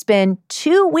that would spend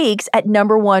 2 weeks at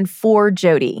 #1 for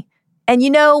Jodi. And you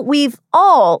know, we've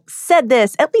all said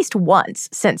this at least once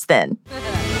since then.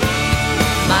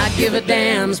 Might give a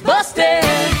damn's busted.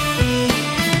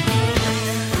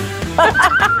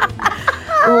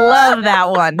 Love that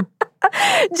one.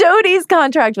 Jodi's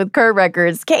contract with Curb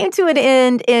Records came to an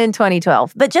end in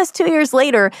 2012, but just 2 years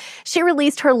later, she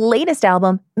released her latest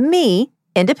album, Me,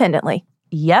 independently.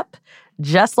 Yep.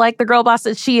 Just like the girl boss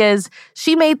that she is,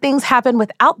 she made things happen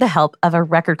without the help of a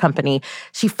record company.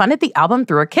 She funded the album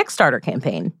through a Kickstarter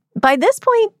campaign. By this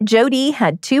point, Jodi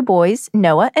had 2 boys,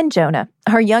 Noah and Jonah.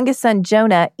 Her youngest son,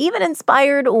 Jonah, even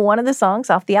inspired one of the songs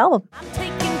off the album. I'm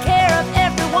taking care of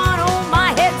everyone. Oh, my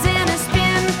head's in a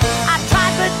spin. I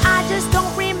tried, but I just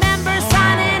don't remember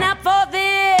signing up for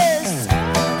this.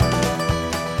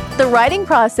 The writing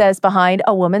process behind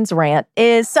A Woman's Rant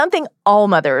is something all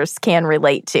mothers can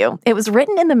relate to. It was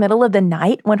written in the middle of the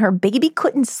night when her baby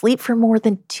couldn't sleep for more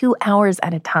than 2 hours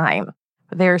at a time.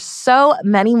 There's so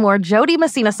many more Jodi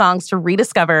Messina songs to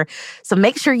rediscover, so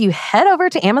make sure you head over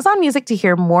to Amazon Music to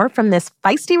hear more from this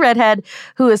feisty redhead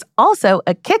who is also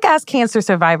a kick-ass cancer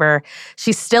survivor.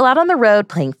 She's still out on the road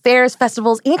playing fairs,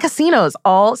 festivals, and casinos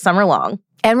all summer long.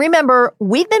 And remember,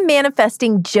 we've been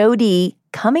manifesting Jodi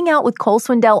coming out with Cole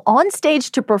Swindell on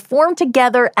stage to perform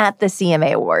together at the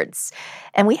CMA Awards.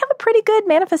 And we have a pretty good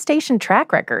manifestation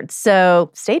track record,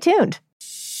 so stay tuned.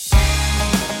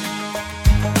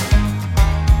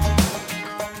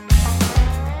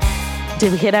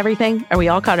 Did we hit everything? Are we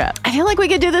all caught up? I feel like we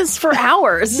could do this for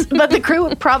hours, but the crew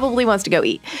probably wants to go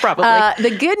eat. Probably. The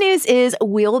good news is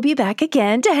we'll be back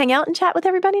again to hang out and chat with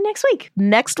everybody next week.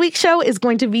 Next week's show is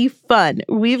going to be fun.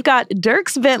 We've got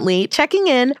Dierks Bentley checking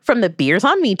in from the Beers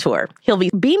on Me tour. He'll be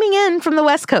beaming in from the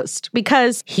West Coast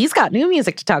because he's got new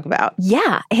music to talk about.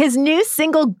 Yeah, his new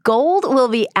single, Gold, will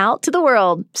be out to the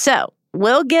world. So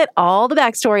we'll get all the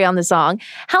backstory on the song,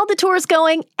 how the tour is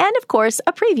going, and of course,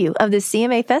 a preview of the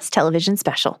CMA Fest television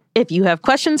special. If you have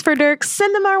questions for Dierks,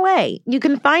 send them our way. You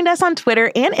can find us on Twitter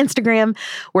and Instagram.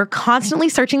 We're constantly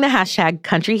searching the hashtag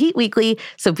Country Heat Weekly,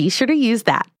 so be sure to use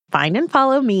that. Find and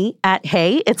follow me at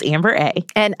Hey, It's Amber A.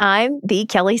 And I'm the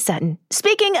Kelly Sutton.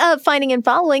 Speaking of finding and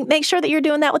following, make sure that you're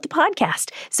doing that with the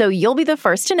podcast, so you'll be the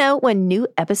first to know when new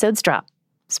episodes drop.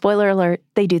 Spoiler alert,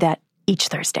 they do that each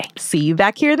Thursday. See you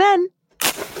back here then.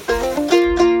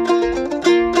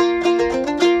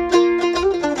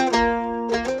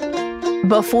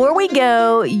 Before we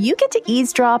go, you get to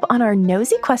eavesdrop on our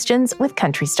nosy questions with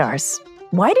country stars.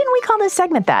 Why didn't we call this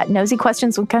segment that? Nosy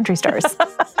questions with country stars.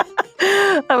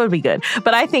 That would be good.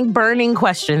 But I think burning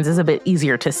questions is a bit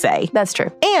easier to say. That's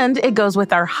true. And it goes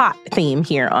with our hot theme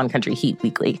here on Country Heat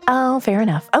Weekly. Oh, fair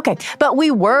enough. Okay. But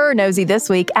we were nosy this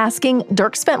week asking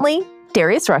Dierks Bentley,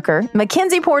 Darius Rucker,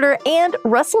 Mackenzie Porter, and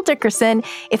Russell Dickerson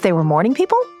if they were morning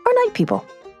people or night people.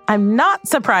 I'm not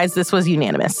surprised this was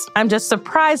unanimous. I'm just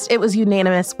surprised it was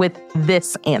unanimous with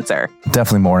this answer.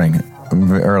 Definitely morning.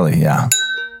 Early, yeah.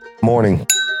 Morning.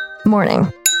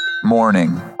 Morning.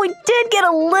 Morning. We did get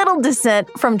a little dissent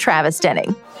from Travis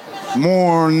Denning.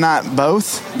 More, not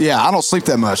both. Yeah, I don't sleep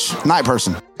that much. Night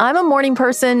person. I'm a morning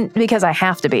person because I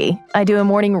have to be. I do a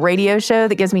morning radio show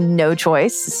that gives me no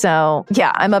choice. So,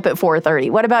 yeah, I'm up at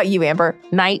 4:30. What about you, Amber?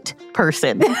 Night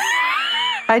person.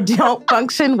 I don't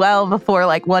function well before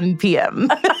like 1 p.m.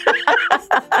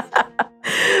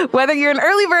 Whether you're an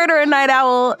early bird or a night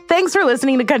owl, thanks for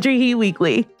listening to Country Heat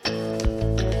Weekly.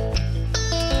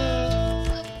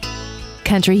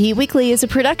 Country Heat Weekly is a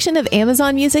production of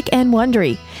Amazon Music and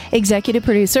Wondery. Executive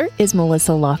producer is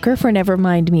Melissa Locker for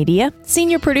Nevermind Media.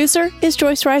 Senior producer is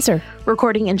Joyce Reiser.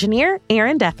 Recording engineer,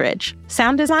 Aaron Dethridge.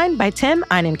 Sound design by Tim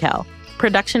Einenkel.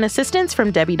 Production assistance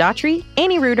from Debbie Daughtry,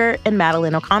 Annie Reuter, and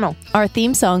Madeline O'Connell. Our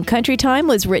theme song, Country Time,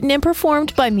 was written and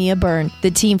performed by Mia Byrne.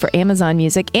 The team for Amazon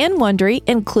Music and Wondery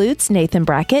includes Nathan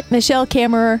Brackett, Michelle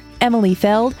Kammerer, Emily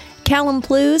Feld, Callum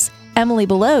Plews, Emily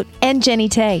Belote, and Jenny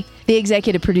Tay. The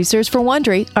executive producers for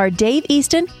Wondery are Dave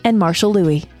Easton and Marshall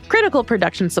Louie. Critical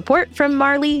production support from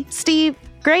Marley, Steve,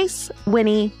 Grace,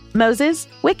 Winnie, Moses,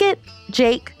 Wicket,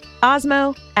 Jake,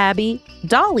 Osmo, Abby,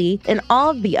 Dolly, and all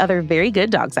of the other very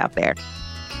good dogs out there.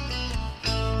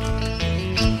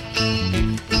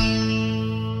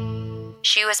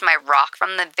 She was my rock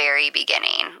from the very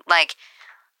beginning. Like,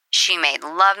 she made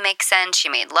love make sense. She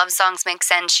made love songs make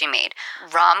sense. She made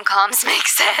rom-coms make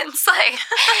sense. Like,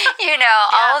 you know,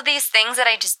 all of these things that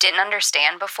I just didn't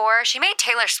understand before. She made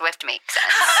Taylor Swift make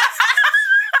sense.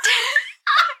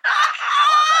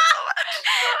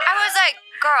 I was like,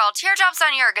 girl, teardrops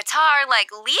on your guitar. Like,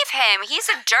 leave him. He's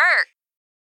a jerk.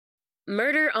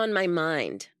 Murder on My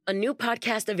Mind, a new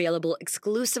podcast available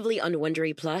exclusively on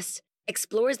Wondery Plus,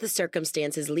 explores the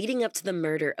circumstances leading up to the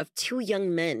murder of two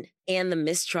young men and the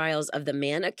mistrials of the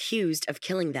man accused of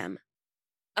killing them.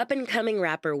 Up-and-coming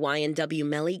rapper YNW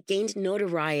Melly gained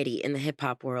notoriety in the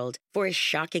hip-hop world for his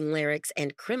shocking lyrics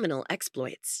and criminal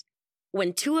exploits.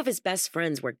 When two of his best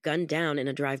friends were gunned down in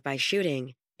a drive-by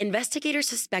shooting, investigators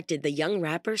suspected the young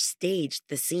rapper staged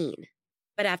the scene.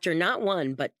 But after not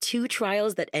one, but two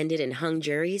trials that ended in hung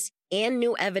juries and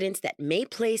new evidence that may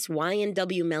place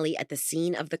YNW Melly at the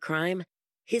scene of the crime,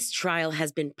 his trial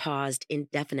has been paused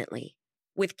indefinitely.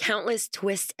 With countless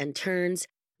twists and turns,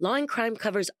 Law and Crime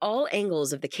covers all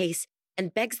angles of the case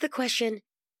and begs the question,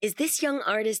 is this young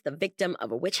artist the victim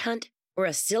of a witch hunt or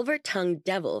a silver-tongued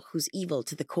devil who's evil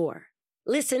to the core?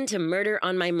 Listen to Murder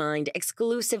on My Mind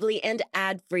exclusively and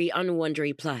ad-free on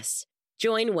Wondery Plus.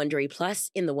 Join Wondery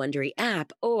Plus in the Wondery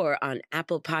app or on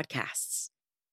Apple Podcasts.